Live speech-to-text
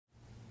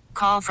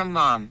Call from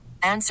mom.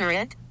 Answer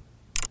it.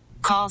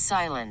 Call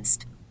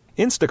silenced.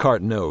 Instacart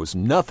knows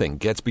nothing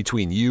gets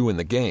between you and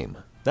the game.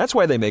 That's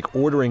why they make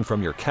ordering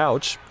from your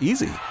couch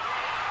easy.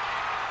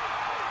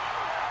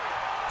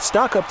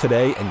 Stock up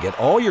today and get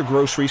all your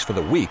groceries for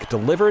the week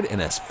delivered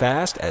in as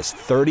fast as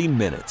 30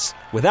 minutes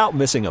without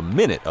missing a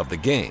minute of the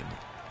game.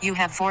 You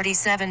have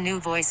 47 new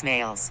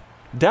voicemails.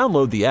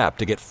 Download the app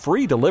to get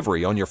free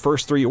delivery on your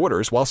first 3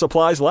 orders while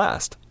supplies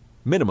last.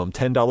 Minimum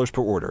 $10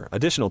 per order.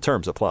 Additional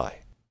terms apply.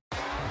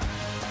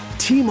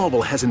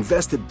 T-Mobile has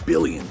invested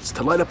billions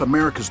to light up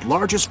America's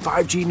largest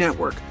 5G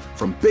network,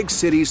 from big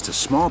cities to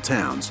small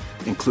towns,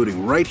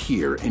 including right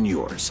here in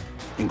yours.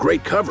 And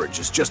great coverage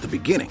is just the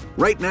beginning.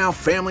 Right now,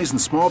 families and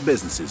small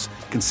businesses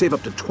can save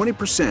up to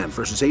 20%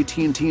 versus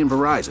AT&T and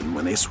Verizon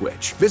when they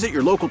switch. Visit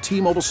your local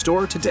T-Mobile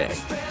store today.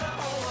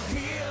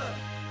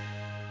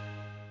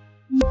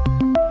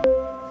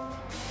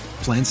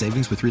 Plan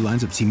savings with 3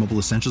 lines of T-Mobile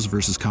Essentials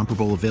versus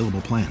comparable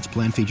available plans.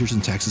 Plan features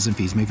and taxes and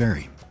fees may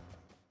vary.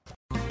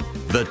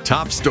 The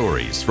top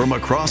stories from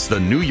across the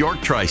New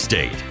York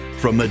tri-state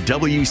from the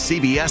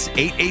WCBS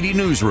 880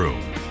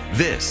 newsroom.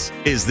 This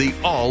is the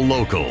All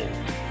Local.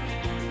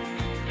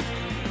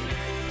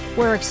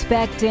 We're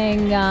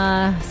expecting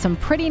some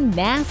pretty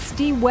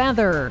nasty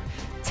weather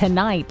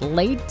tonight,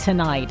 late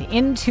tonight,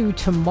 into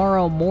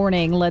tomorrow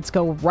morning. Let's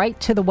go right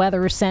to the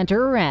Weather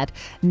Center at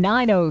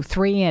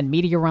 9:03 and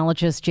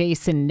meteorologist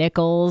Jason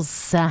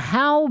Nichols.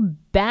 How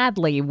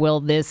badly will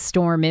this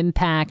storm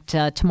impact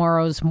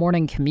tomorrow's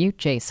morning commute,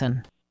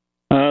 Jason?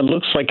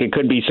 Looks like it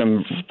could be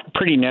some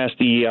pretty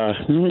nasty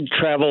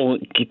travel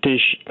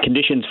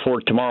conditions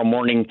for tomorrow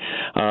morning.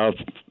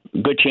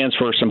 Good chance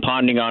for some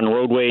ponding on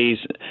roadways.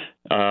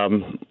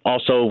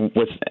 Also,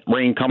 with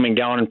rain coming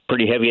down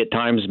pretty heavy at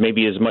times,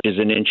 maybe as much as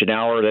an inch an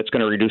hour, that's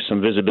going to reduce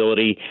some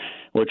visibility,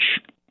 which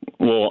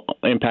will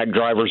impact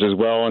drivers as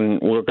well. And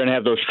we're going to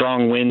have those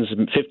strong winds,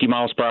 50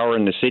 miles per hour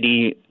in the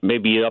city,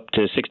 maybe up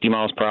to 60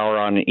 miles per hour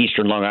on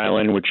eastern Long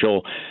Island, which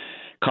will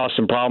cause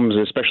some problems,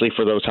 especially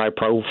for those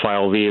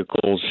high-profile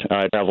vehicles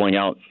traveling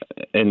out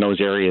in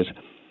those areas.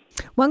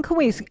 When can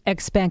we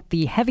expect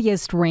the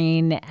heaviest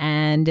rain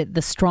and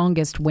the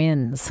strongest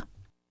winds?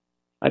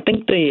 I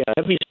think the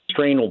heaviest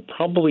rain will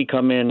probably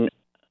come in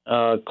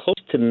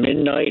close to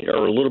midnight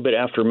or a little bit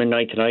after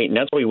midnight tonight, and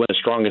that's probably when the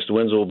strongest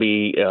winds will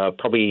be,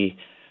 probably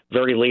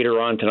very later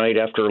on tonight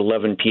after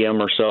 11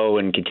 p.m. or so,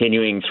 and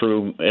continuing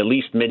through at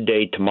least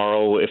midday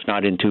tomorrow, if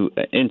not into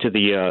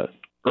the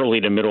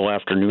early to middle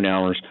afternoon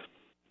hours.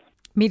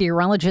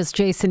 Meteorologist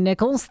Jason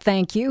Nichols,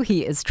 thank you.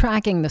 He is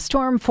tracking the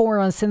storm for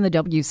us in the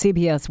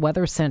WCBS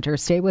Weather Center.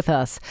 Stay with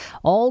us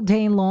all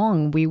day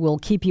long. We will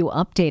keep you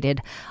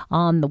updated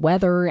on the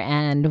weather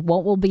and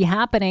what will be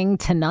happening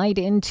tonight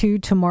into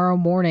tomorrow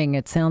morning.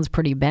 It sounds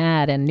pretty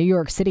bad, and New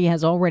York City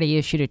has already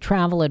issued a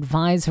travel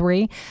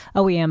advisory.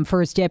 OEM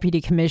First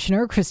Deputy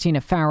Commissioner Christina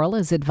Farrell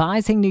is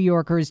advising New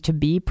Yorkers to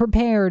be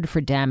prepared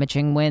for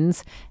damaging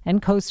winds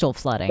and coastal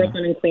flooding.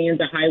 Brooklyn and Queens,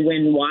 a high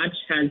wind watch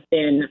has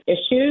been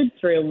issued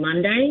through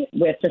Monday,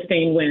 with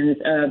sustained winds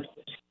of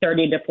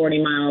 30 to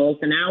 40 miles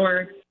an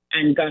hour,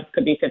 and gusts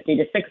could be 50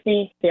 to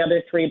 60. The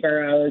other 3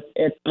 boroughs,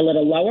 it's a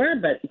little lower,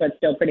 but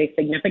still pretty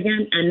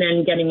significant. And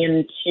then getting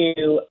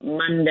into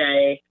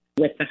Monday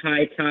with the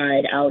high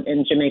tide out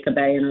in Jamaica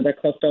Bay and other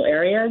coastal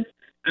areas,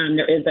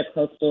 there is a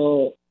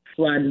coastal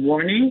flood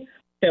warning.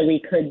 So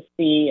we could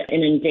see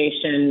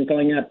inundation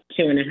going up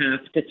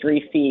 2.5 to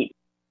 3 feet.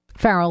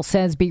 Farrell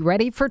says be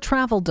ready for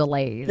travel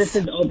delays. This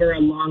is over a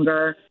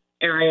longer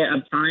area of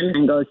time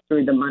and goes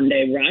through the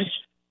Monday rush.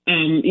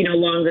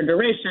 Longer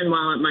duration,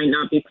 while it might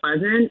not be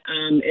pleasant,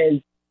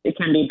 it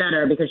can be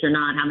better because you're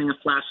not having a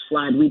flash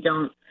flood. We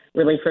don't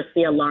really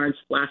foresee a large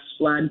flash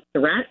flood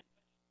threat.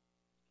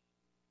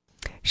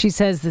 She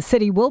says the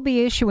city will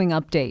be issuing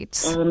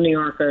updates. All New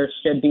Yorkers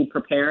should be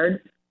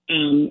prepared,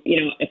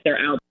 if they're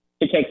out,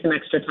 to take some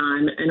extra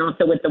time. And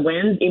also with the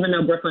winds, even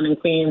though Brooklyn and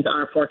Queens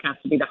are forecast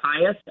to be the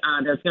highest,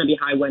 there's going to be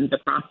high winds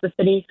across the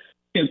city.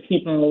 So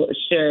people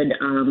should,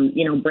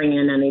 bring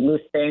in any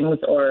loose things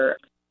or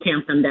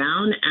tamp them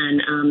down. And,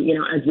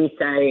 as we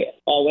say,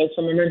 always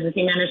from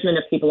emergency management,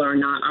 if people are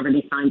not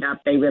already signed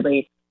up, they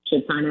really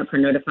should sign up for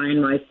Notify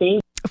NYC.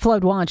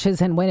 Flood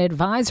watches and wind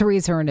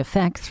advisories are in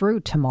effect through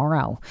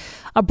tomorrow.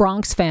 A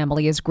Bronx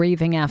family is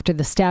grieving after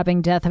the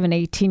stabbing death of an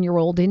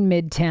 18-year-old in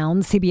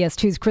Midtown. CBS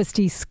 2's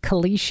Christy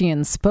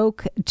Kalishian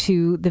spoke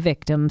to the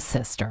victim's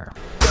sister.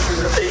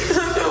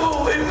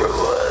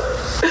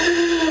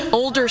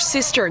 Older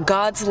sister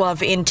God's Love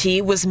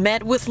Inti was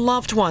met with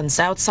loved ones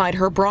outside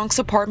her Bronx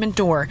apartment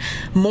door,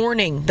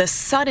 mourning the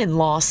sudden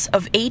loss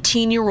of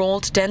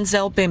 18-year-old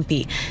Denzel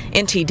Bimpy.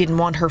 Inti didn't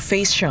want her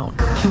face shown.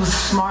 He was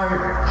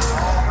smart,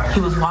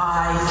 he was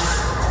wise,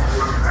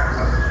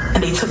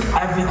 and they took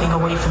everything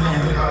away from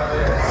him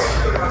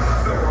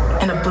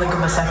in a blink of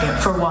him a second.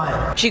 For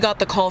what? She got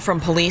the call from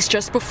police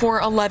just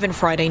before 11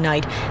 Friday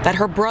night that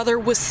her brother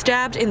was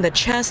stabbed in the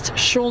chest,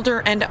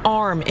 shoulder, and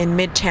arm in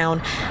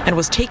Midtown and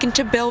was taken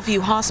to Bellevue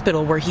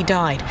Hospital where he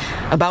died.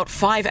 About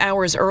 5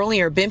 hours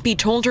earlier, Bimpy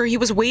told her he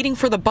was waiting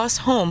for the bus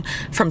home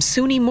from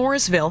SUNY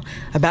Morrisville,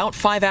 about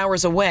 5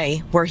 hours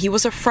away, where he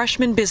was a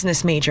freshman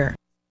business major.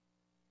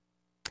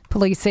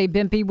 Police say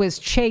Bimpy was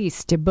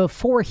chased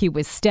before he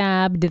was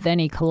stabbed, then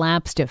he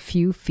collapsed a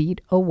few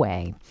feet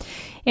away.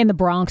 In the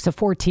Bronx, a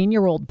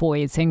 14-year-old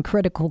boy is in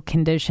critical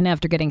condition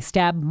after getting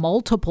stabbed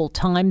multiple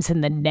times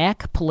in the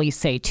neck. Police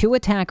say 2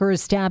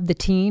 attackers stabbed the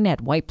teen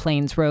at White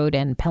Plains Road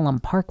and Pelham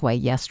Parkway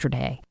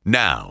yesterday.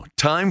 Now,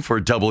 time for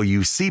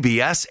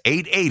WCBS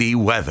 880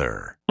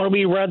 weather.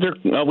 We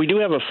do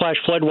have a flash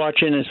flood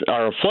watch in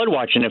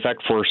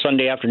effect for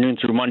Sunday afternoon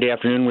through Monday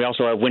afternoon. We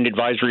also have wind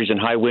advisories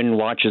and high wind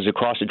watches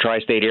across the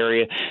tri-state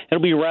area.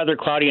 It'll be rather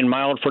cloudy and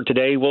mild for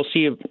today. We'll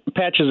see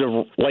patches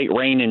of light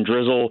rain and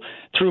drizzle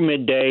through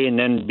midday and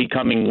then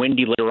becoming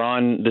windy later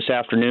on this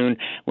afternoon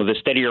with a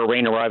steadier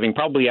rain arriving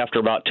probably after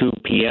about 2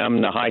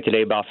 p.m. The high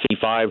today about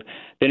 55.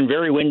 Then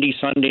very windy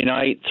Sunday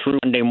night through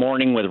Monday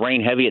morning with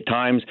rain heavy at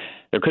times.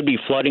 There could be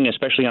flooding,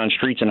 especially on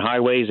streets and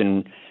highways,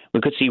 and we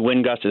could see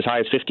wind gusts as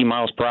high as 50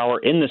 miles per hour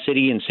in the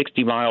city and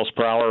 60 miles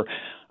per hour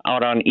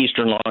out on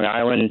eastern Long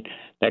Island.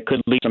 That could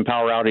lead some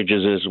power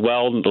outages as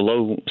well. The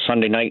low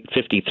Sunday night,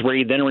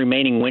 53. Then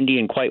remaining windy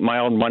and quite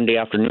mild Monday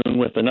afternoon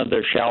with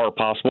another shower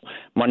possible.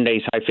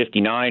 Monday's high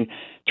 59.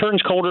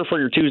 Turns colder for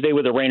your Tuesday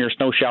with a rain or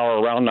snow shower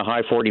around the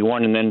high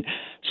 41. And then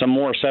some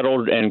more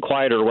settled and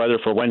quieter weather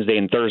for Wednesday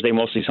and Thursday.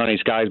 Mostly sunny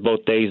skies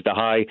both days. The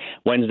high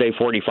Wednesday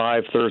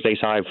 45, Thursday's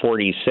high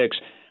 46.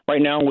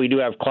 Right now we do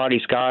have cloudy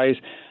skies.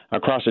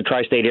 Across the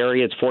tri-state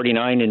area, it's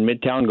 49 in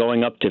Midtown,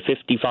 going up to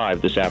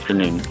 55 this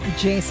afternoon.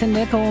 Jason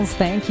Nichols,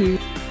 thank you.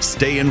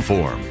 Stay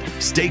informed.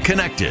 Stay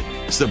connected.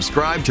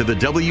 Subscribe to the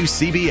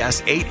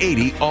WCBS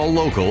 880 All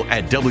Local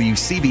at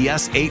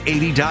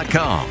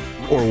WCBS880.com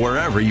or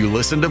wherever you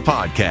listen to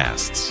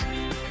podcasts.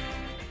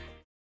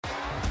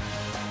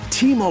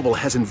 T-Mobile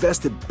has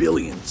invested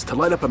billions to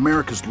light up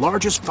America's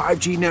largest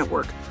 5G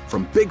network,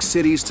 from big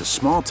cities to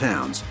small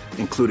towns,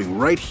 including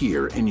right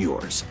here in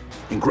yours.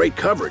 And great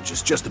coverage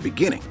is just the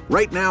beginning.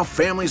 Right now,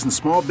 families and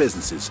small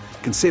businesses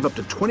can save up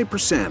to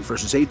 20%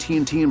 versus AT&T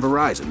and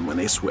Verizon when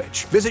they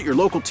switch. Visit your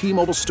local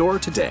T-Mobile store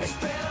today.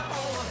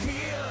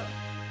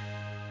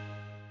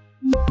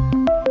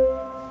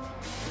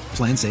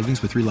 Plan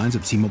savings with 3 lines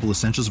of T-Mobile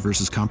Essentials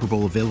versus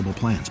comparable available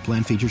plans.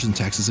 Plan features and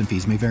taxes and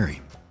fees may vary.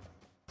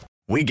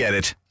 We get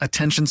it.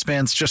 Attention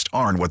spans just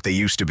aren't what they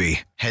used to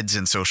be. Heads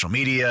in social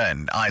media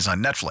and eyes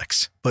on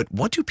Netflix. But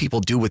what do people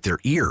do with their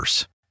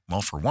ears?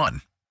 Well, for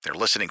one, they're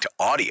listening to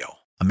audio.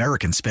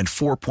 Americans spend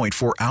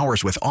 4.4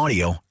 hours with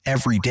audio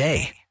every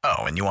day. Oh,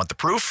 and you want the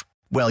proof?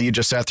 Well, you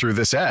just sat through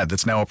this ad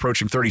that's now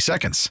approaching 30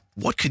 seconds.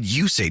 What could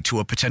you say to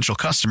a potential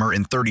customer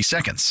in 30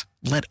 seconds?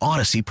 Let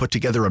Odyssey put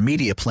together a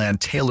media plan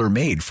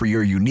tailor-made for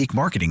your unique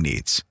marketing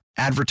needs.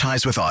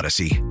 Advertise with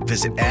Odyssey.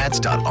 Visit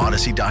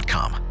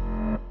ads.odyssey.com.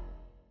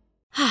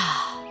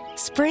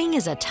 Spring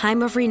is a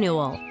time of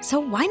renewal, so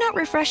why not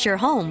refresh your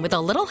home with a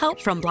little help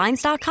from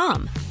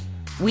Blinds.com?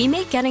 We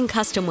make getting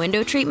custom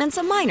window treatments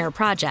a minor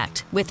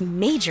project with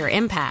major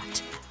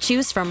impact.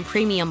 Choose from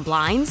premium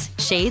blinds,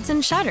 shades,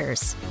 and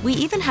shutters. We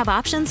even have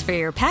options for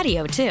your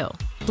patio, too.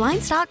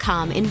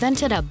 Blinds.com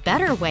invented a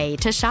better way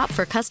to shop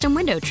for custom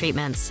window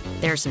treatments.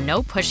 There's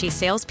no pushy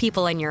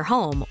salespeople in your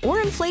home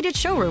or inflated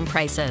showroom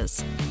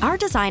prices. Our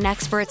design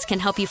experts can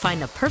help you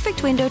find the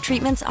perfect window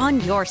treatments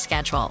on your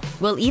schedule.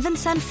 We'll even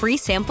send free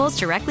samples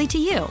directly to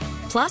you.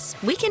 Plus,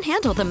 we can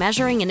handle the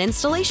measuring and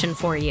installation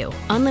for you.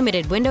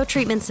 Unlimited window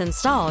treatments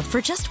installed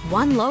for just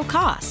one low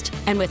cost.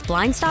 And with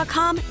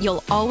Blinds.com,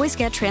 you'll always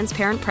get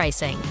transparent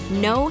pricing.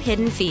 No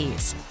hidden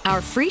fees. Our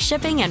free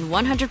shipping and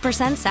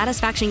 100%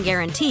 satisfaction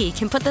guarantee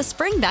can put the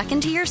spring back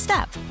into your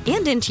step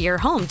and into your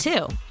home,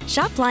 too.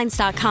 Shop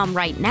Blinds.com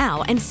right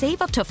now and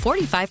save up to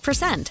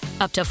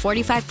 45%. Up to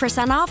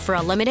 45% off for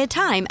a limited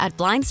time at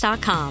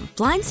Blinds.com.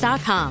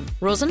 Blinds.com.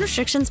 Rules and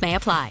restrictions may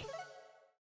apply.